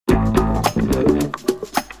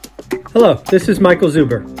Hello, this is Michael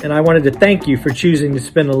Zuber, and I wanted to thank you for choosing to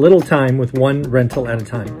spend a little time with one rental at a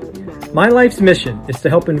time. My life's mission is to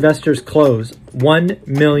help investors close 1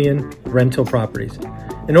 million rental properties.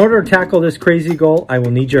 In order to tackle this crazy goal, I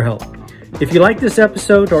will need your help. If you like this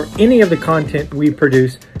episode or any of the content we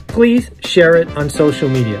produce, please share it on social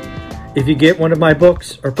media. If you get one of my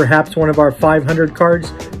books or perhaps one of our 500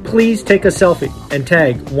 cards, please take a selfie and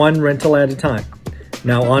tag one rental at a time.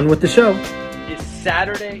 Now on with the show. It's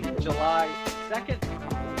Saturday, July 2nd,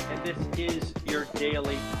 and this is your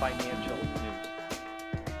daily financial news.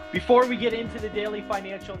 Before we get into the daily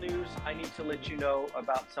financial news, I need to let you know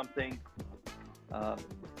about something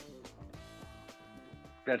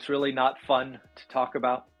that's really not fun to talk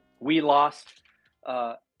about. We lost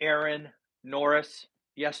Aaron Norris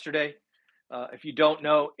yesterday. If you don't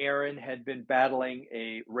know, Aaron had been battling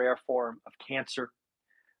a rare form of cancer.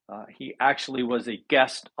 He actually was a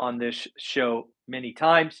guest on this show many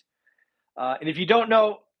times. And if you don't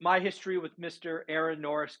know, my history with Mr. Aaron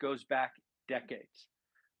Norris goes back decades.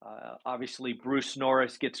 Obviously, Bruce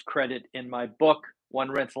Norris gets credit in my book,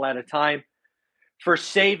 One Rental at a Time, for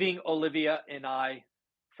saving Olivia and I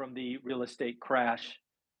from the real estate crash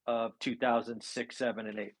of 2006, 7,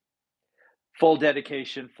 and 8. Full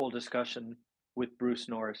dedication, full discussion with Bruce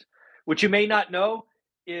Norris. What you may not know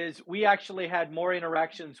is we actually had more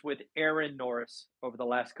interactions with Aaron Norris over the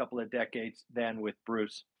last couple of decades than with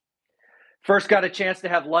Bruce. First got a chance to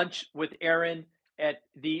have lunch with Aaron at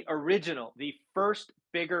the first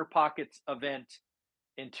Bigger Pockets event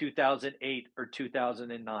in 2008 or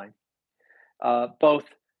 2009. Both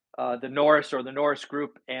the Norris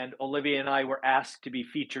Group and Olivia and I were asked to be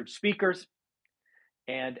featured speakers.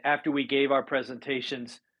 And after we gave our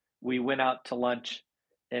presentations, we went out to lunch,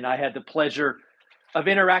 and I had the pleasure of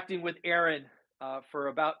interacting with Aaron for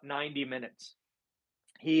about 90 minutes.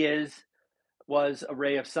 He was a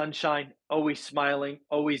ray of sunshine, always smiling,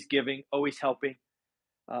 always giving, always helping.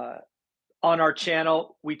 On our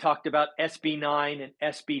channel, we talked about SB 9 and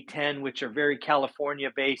SB 10, which are very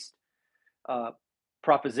California-based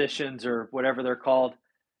propositions or whatever they're called,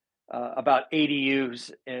 about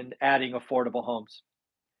ADUs and adding affordable homes.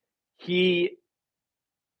 He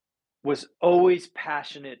was always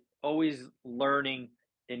passionate, always learning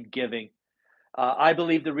and giving. I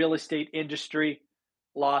believe the real estate industry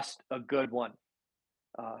lost a good one.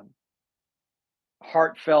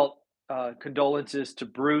 Heartfelt condolences to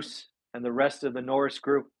Bruce and the rest of the Norris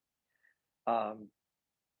Group.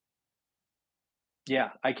 Yeah,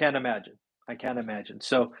 I can't imagine.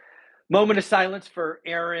 So, moment of silence for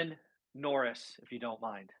Aaron Norris, if you don't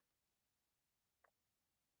mind.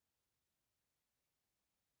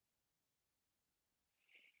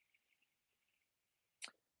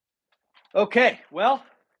 Okay, well,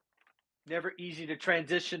 never easy to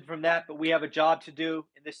transition from that, but we have a job to do,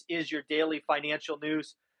 and this is your daily financial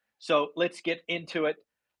news. So let's get into it.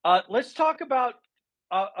 Let's talk about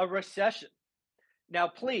a recession. Now,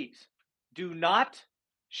 please do not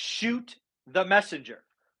shoot the messenger.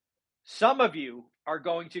 Some of you are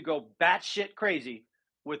going to go batshit crazy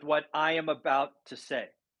with what I am about to say.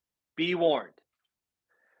 Be warned.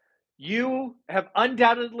 You have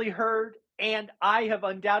undoubtedly heard, and I have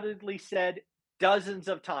undoubtedly said dozens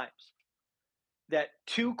of times, that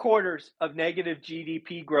 2 quarters of negative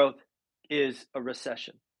GDP growth is a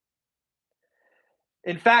recession.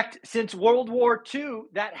 In fact, since World War II,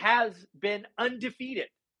 that has been undefeated.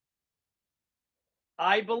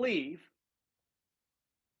 I believe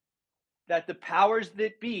that the powers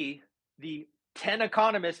that be, the 10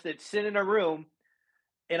 economists that sit in a room,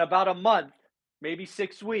 in about a month, maybe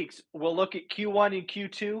 6 weeks, will look at Q1 and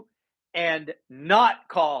Q2 and not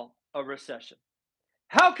call a recession.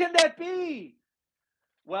 How can that be?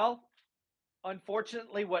 Well,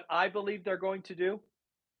 unfortunately, what I believe they're going to do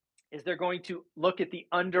is they're going to look at the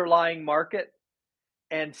underlying market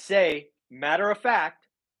and say, matter of fact,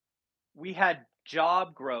 we had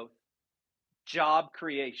job growth, job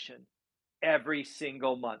creation every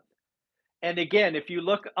single month. And again, if you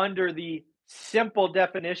look under the simple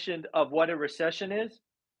definition of what a recession is,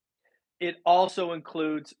 it also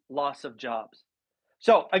includes loss of jobs.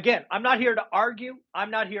 So again, I'm not here to argue.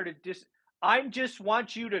 I'm not here to I just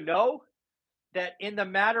want you to know that in the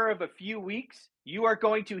matter of a few weeks, you are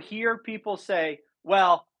going to hear people say,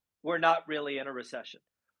 well, we're not really in a recession.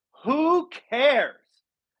 Who cares?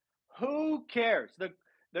 Who cares?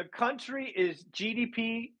 The country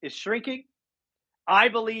GDP is shrinking. I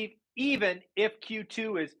believe even if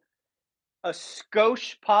Q2 is a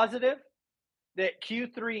skosh positive, that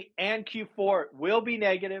Q3 and Q4 will be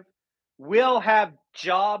negative, will have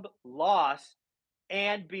job loss,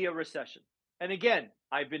 and be a recession. And again,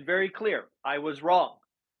 I've been very clear. I was wrong.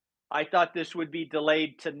 I thought this would be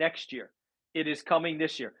delayed to next year. It is coming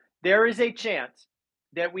this year. There is a chance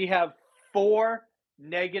that we have 4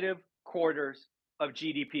 negative quarters of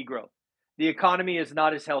GDP growth. The economy is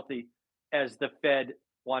not as healthy as the Fed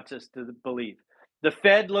wants us to believe. The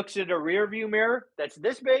Fed looks at a rearview mirror that's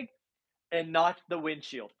this big and not the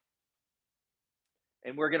windshield.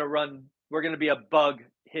 And we're going to be a bug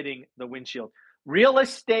hitting the windshield. Real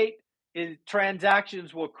estate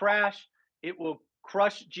transactions will crash. It will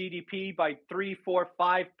crush GDP by 3, 4,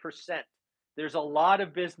 5%. There's a lot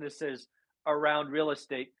of businesses around real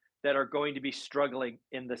estate that are going to be struggling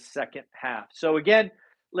in the second half. So again,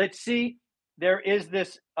 let's see. There is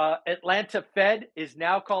this Atlanta Fed is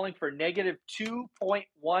now calling for negative 2.1%.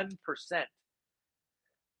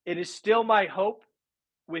 It is still my hope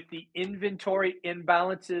with the inventory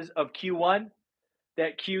imbalances of Q1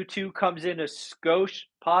 that Q2 comes in a skosh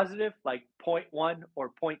positive, like 0.1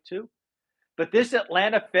 or 0.2. But this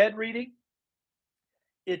Atlanta Fed reading,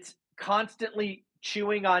 it's constantly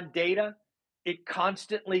chewing on data. It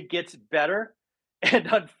constantly gets better. And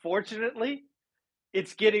unfortunately,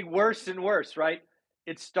 it's getting worse and worse, right?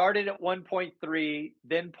 It started at 1.3,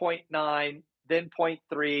 then 0.9, then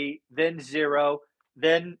 0.3, then 0,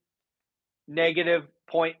 then negative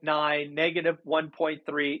 0.9, negative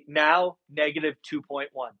 1.3, now negative 2.1.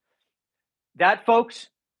 That, folks,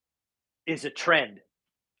 is a trend,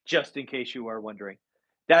 just in case you are wondering.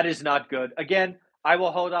 That is not good. Again, I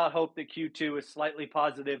will hold out hope that Q2 is slightly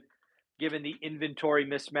positive given the inventory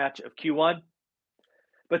mismatch of Q1.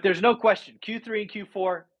 But there's no question, Q3 and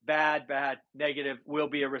Q4, bad, negative, will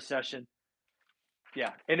be a recession.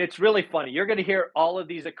 Yeah, and it's really funny. You're going to hear all of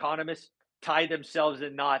these economists tie themselves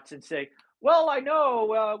in knots and say, well, I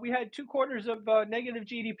know we had 2 quarters of negative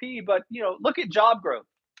GDP, but, look at job growth.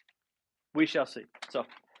 We shall see. So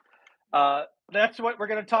that's what we're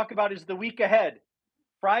going to talk about is the week ahead.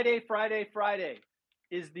 Friday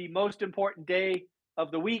is the most important day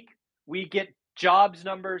of the week. We get jobs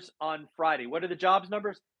numbers on Friday. What are the jobs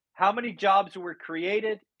numbers? How many jobs were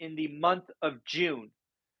created in the month of June?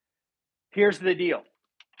 Here's the deal.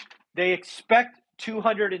 They expect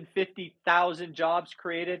 250,000 jobs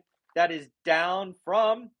created. That is down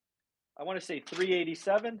from, I want to say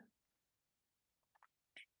 387.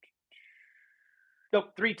 No,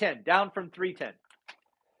 310, down from 310.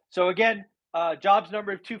 So again, jobs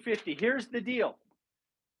number of 250. Here's the deal.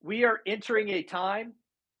 We are entering a time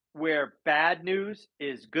where bad news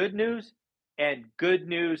is good news and good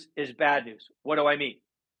news is bad news. What do I mean?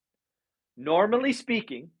 Normally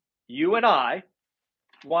speaking, you and I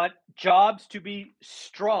want jobs to be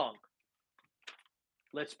strong.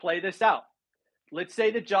 Let's play this out. Let's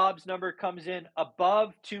say the jobs number comes in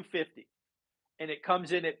above 250 and it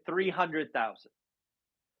comes in at 300,000.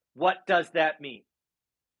 What does that mean?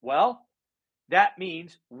 Well, that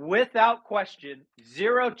means without question,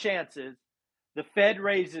 0 chances the Fed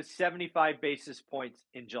raises 75 basis points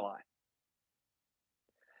in July.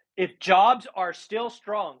 If jobs are still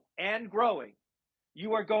strong and growing,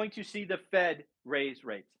 you are going to see the Fed raise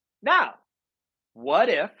rates. Now, what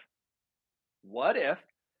if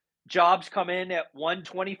jobs come in at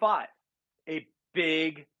 125? A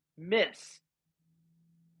big miss.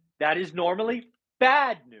 That is normally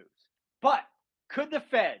bad news. But could the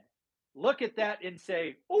Fed look at that and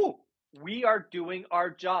say, oh, we are doing our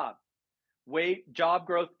job? Job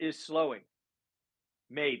growth is slowing.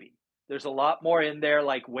 Maybe. There's a lot more in there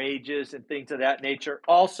like wages and things of that nature.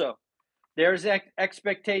 Also, there's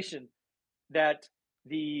expectation that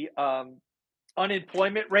the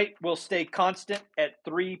unemployment rate will stay constant at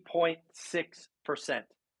 3.6%.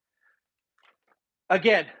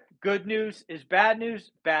 Again, good news is bad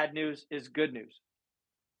news is good news.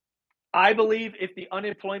 I believe if the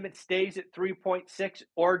unemployment stays at 3.6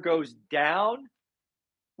 or goes down,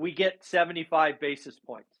 we get 75 basis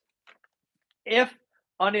points. If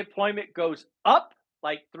unemployment goes up,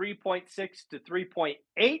 like 3.6 to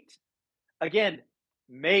 3.8, again,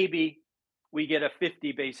 maybe we get a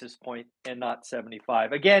 50 basis point and not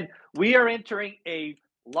 75. Again, we are entering a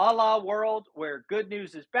la-la world where good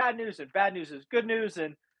news is bad news and bad news is good news.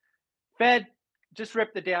 And Fed, just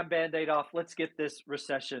rip the damn Band-Aid off. Let's get this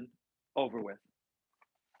recession over with.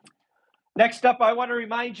 Next up, I want to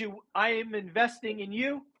remind you, I am investing in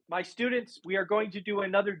you, my students. We are going to do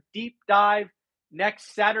another deep dive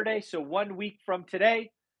next Saturday, so 1 week from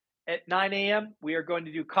today at 9 a.m. We are going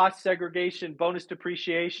to do cost segregation, bonus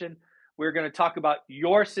depreciation. We're going to talk about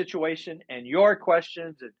your situation and your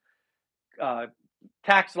questions and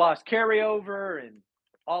tax loss carryover and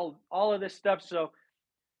all of this stuff. So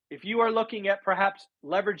if you are looking at perhaps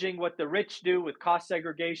leveraging what the rich do with cost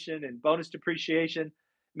segregation and bonus depreciation,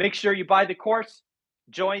 make sure you buy the course.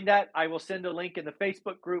 join that. I will send a link in the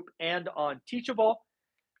Facebook group and on Teachable.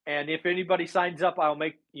 And if anybody signs up, I'll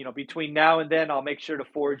make, between now and then, I'll make sure to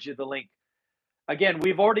forward you the link. Again,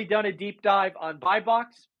 we've already done a deep dive on buy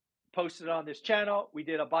box, posted on this channel. We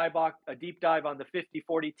did a deep dive on the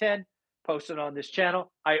 50-40-10, posted on this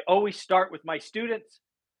channel. I always start with my students,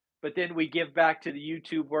 but then we give back to the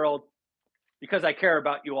YouTube world because I care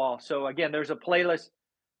about you all. So again, there's a playlist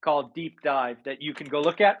called Deep Dive that you can go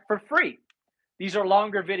look at for free. These are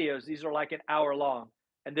longer videos. These are like an hour long,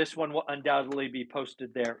 and this one will undoubtedly be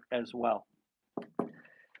posted there as well.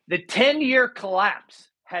 The 10-year collapse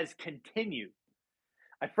has continued.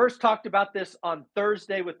 I first talked about this on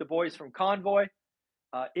Thursday with the boys from Convoy.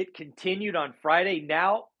 It continued on Friday,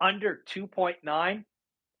 now under 2.9.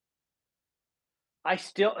 I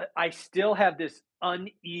still have this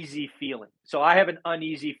uneasy feeling. So I have an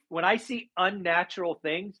uneasy, when I see unnatural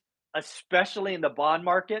things, especially in the bond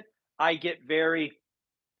market, I get very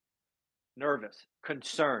nervous,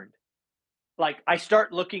 concerned. Like I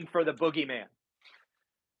start looking for the boogeyman.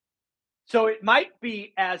 So it might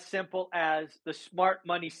be as simple as the smart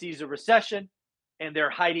money sees a recession and they're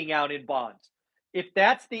hiding out in bonds. If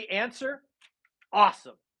that's the answer,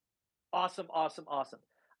 awesome. Awesome, awesome, awesome.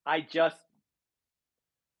 I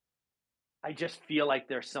just feel like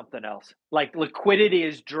there's something else. Like liquidity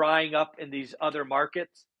is drying up in these other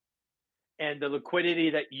markets, and the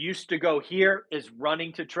liquidity that used to go here is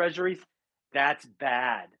running to treasuries. That's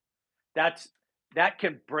bad. That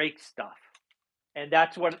can break stuff. And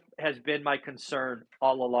that's what has been my concern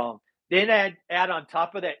all along. Then add on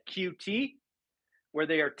top of that QT, where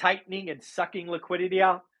they are tightening and sucking liquidity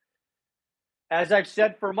out. As I've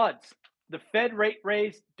said for months, the Fed rate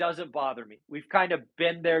raise doesn't bother me. We've kind of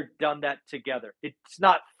been there, done that together. It's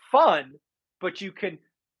not fun, but you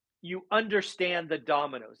understand the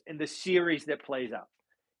dominoes and the series that plays out.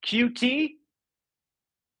 QT,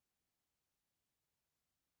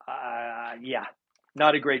 yeah,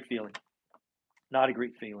 not a great feeling. Not a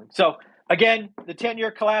great feeling. So again, the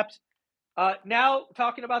 10-year collapse. Now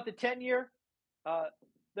talking about the 10-year,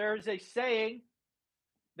 there's a saying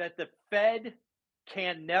that the Fed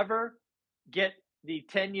can never get the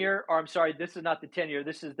 10-year, or I'm sorry, this is not the 10-year,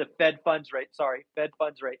 this is the Fed funds rate. Sorry, Fed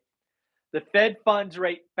funds rate. The Fed funds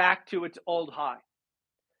rate back to its old high.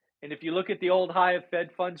 And if you look at the old high of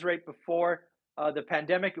Fed funds rate before the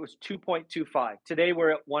pandemic, it was 2.25. Today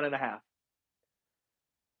we're at 1.5.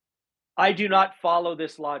 I do not follow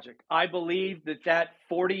this logic. I believe that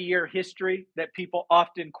 40-year history that people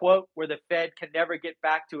often quote, where the Fed can never get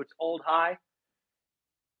back to its old high,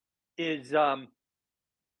 is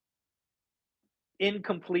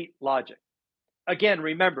incomplete logic. Again,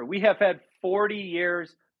 remember, we have had 40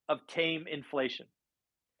 years of tame inflation.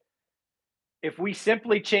 If we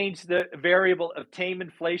simply change the variable of tame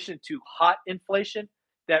inflation to hot inflation,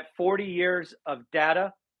 that 40 years of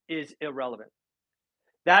data is irrelevant.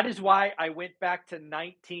 That is why I went back to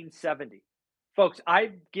 1970. Folks,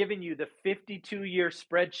 I've given you the 52-year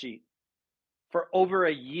spreadsheet for over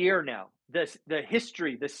a year now. The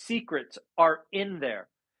history, the secrets are in there.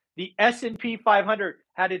 The S&P 500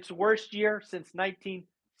 had its worst year since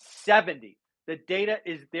 1970. The data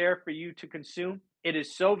is there for you to consume. It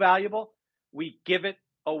is so valuable. We give it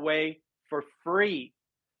away for free.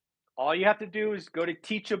 All you have to do is go to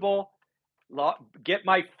Teachable, get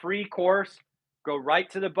my free course, go right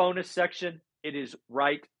to the bonus section. It is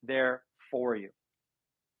right there for you.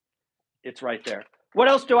 It's right there. What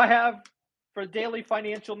else do I have for daily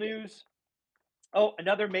financial news? Oh,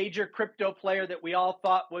 another major crypto player that we all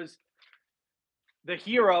thought was the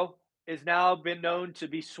hero is now been known to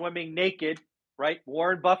be swimming naked, right?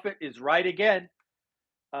 Warren Buffett is right again.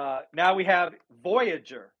 Now we have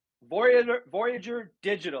Voyager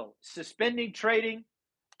Digital, suspending trading,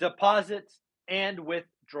 deposits, and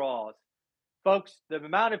withdrawals. Folks, the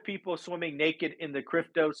amount of people swimming naked in the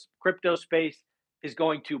crypto space is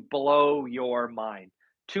going to blow your mind.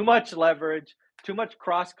 Too much leverage, too much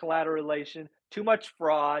cross collateralization, too much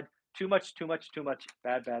fraud, too much.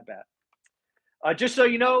 Bad. Just so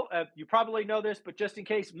you know, you probably know this, but just in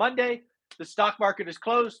case, Monday, the stock market is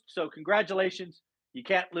closed. So congratulations. You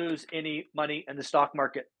can't lose any money in the stock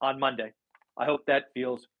market on Monday. I hope that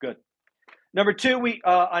feels good. Number two,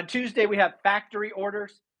 on Tuesday, we have factory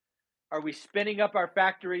orders. Are we spinning up our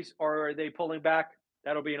factories or are they pulling back?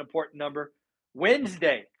 That'll be an important number.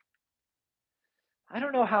 Wednesday. I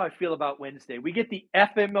don't know how I feel about Wednesday. We get the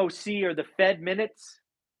FOMC or the Fed minutes.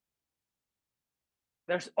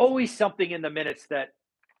 There's always something in the minutes that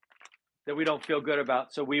we don't feel good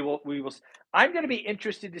about. So we will. I'm going to be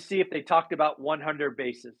interested to see if they talked about 100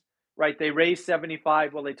 bases, right? They raised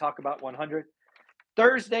 75. Will they talk about 100?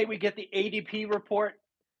 Thursday, we get the ADP report.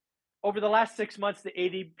 Over the last 6 months, the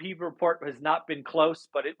ADP report has not been close,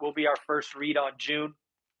 but it will be our first read on June.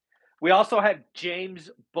 We also have James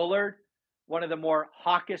Bullard, one of the more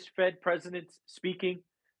hawkish Fed presidents, speaking.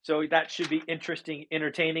 So that should be interesting,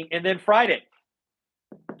 entertaining. And then Friday,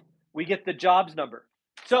 we get the jobs number.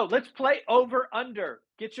 So let's play over under.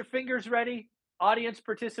 Get your fingers ready. Audience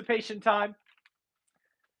participation time.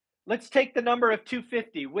 Let's take the number of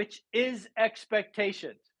 250, which is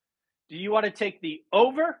expectations. Do you want to take the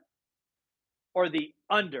over or the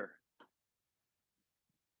under?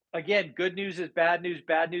 Again, good news is bad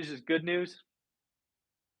news is good news.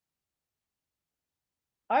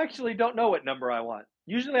 I actually don't know what number I want.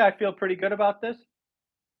 Usually I feel pretty good about this.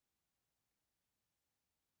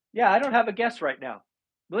 Yeah, I don't have a guess right now.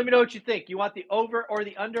 Let me know what you think. You want the over or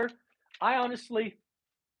the under? I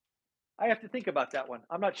have to think about that one.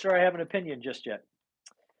 I'm not sure I have an opinion just yet.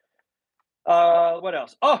 What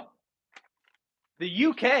else? Oh, the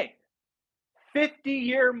UK,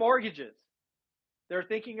 50-year mortgages. They're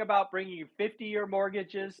thinking about bringing 50-year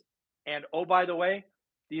mortgages. And oh, by the way,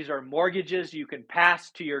 these are mortgages you can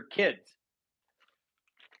pass to your kids.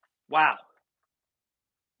 Wow.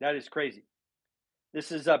 That is crazy.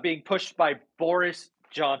 This is being pushed by Boris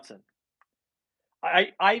Johnson.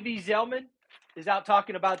 Ivy Zelman is out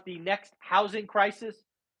talking about the next housing crisis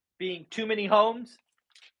being too many homes.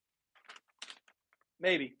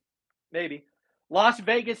 Maybe. Las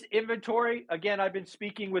Vegas inventory. Again, I've been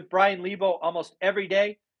speaking with Brian Lebo almost every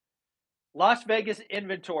day. Las Vegas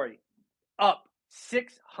inventory up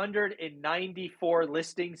 694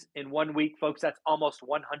 listings in 1 week, folks. That's almost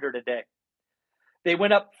 100 a day. They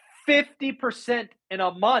went up 50% in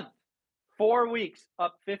a month. 4 weeks,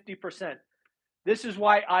 up 50%. This is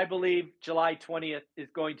why I believe July 20th is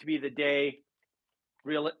going to be the day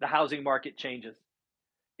the housing market changes.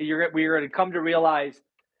 We are going to come to realize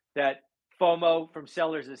that FOMO from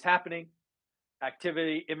sellers is happening.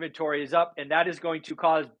 Activity, inventory is up, and that is going to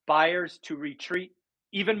cause buyers to retreat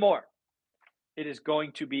even more. It is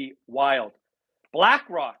going to be wild.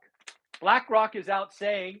 BlackRock is out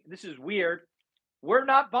saying, this is weird, we're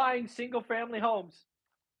not buying single-family homes.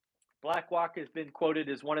 BlackRock has been quoted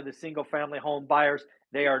as one of the single-family home buyers.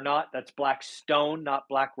 They are not. That's Blackstone, not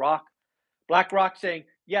BlackRock. BlackRock saying,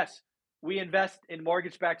 yes, we invest in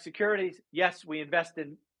mortgage-backed securities. Yes, we invest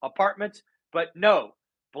in apartments. But no,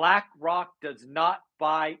 BlackRock does not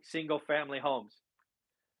buy single-family homes.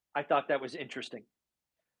 I thought that was interesting.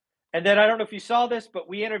 And then I don't know if you saw this, but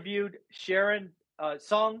we interviewed Sharon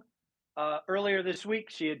Sung earlier this week.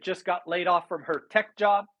 She had just got laid off from her tech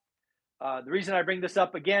job. The reason I bring this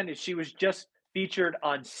up again is she was just featured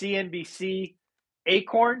on CNBC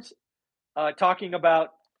Acorns, talking about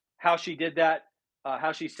how she did that,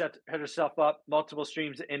 how she set herself up, multiple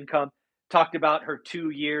streams of income, talked about her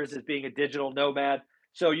 2 years as being a digital nomad.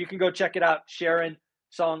 So you can go check it out, Sharon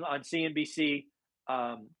Sung on CNBC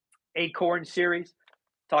Acorn series,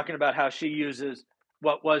 talking about how she uses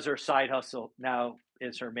what was her side hustle now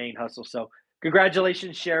is her main hustle. So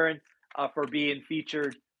congratulations, Sharon, for being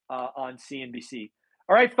featured on CNBC.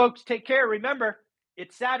 All right, folks, take care. Remember,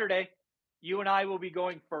 it's Saturday. You and I will be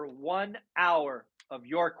going for 1 hour of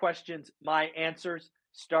your questions, my answers,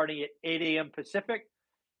 starting at 8 a.m. Pacific.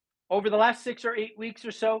 Over the last 6 or 8 weeks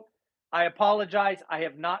or so, I apologize. I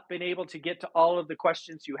have not been able to get to all of the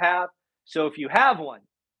questions you have. So if you have one,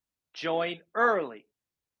 join early,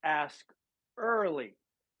 ask early,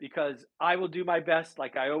 because I will do my best,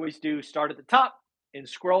 like I always do, start at the top and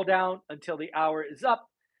scroll down until the hour is up.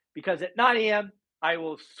 Because at 9 a.m., I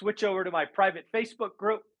will switch over to my private Facebook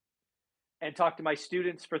group and talk to my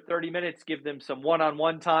students for 30 minutes, give them some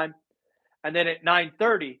one-on-one time. And then at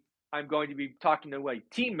 9:30, I'm going to be talking to a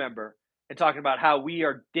team member and talking about how we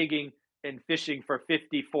are digging and fishing for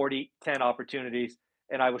 50, 40, 10 opportunities.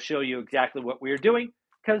 And I will show you exactly what we are doing,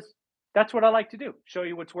 because that's what I like to do, show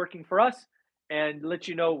you what's working for us and let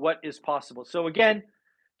you know what is possible. So again,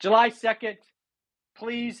 July 2nd,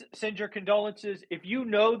 please send your condolences. If you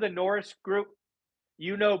know the Norris Group,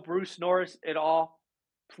 you know Bruce Norris at all,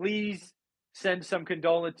 please send some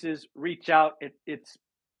condolences, reach out.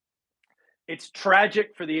 It's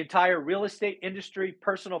tragic for the entire real estate industry,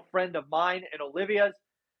 personal friend of mine and Olivia's,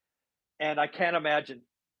 and I can't imagine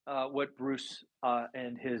what Bruce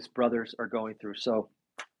and his brothers are going through. So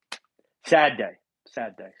sad day.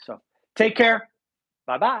 So take care.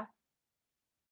 Bye-bye.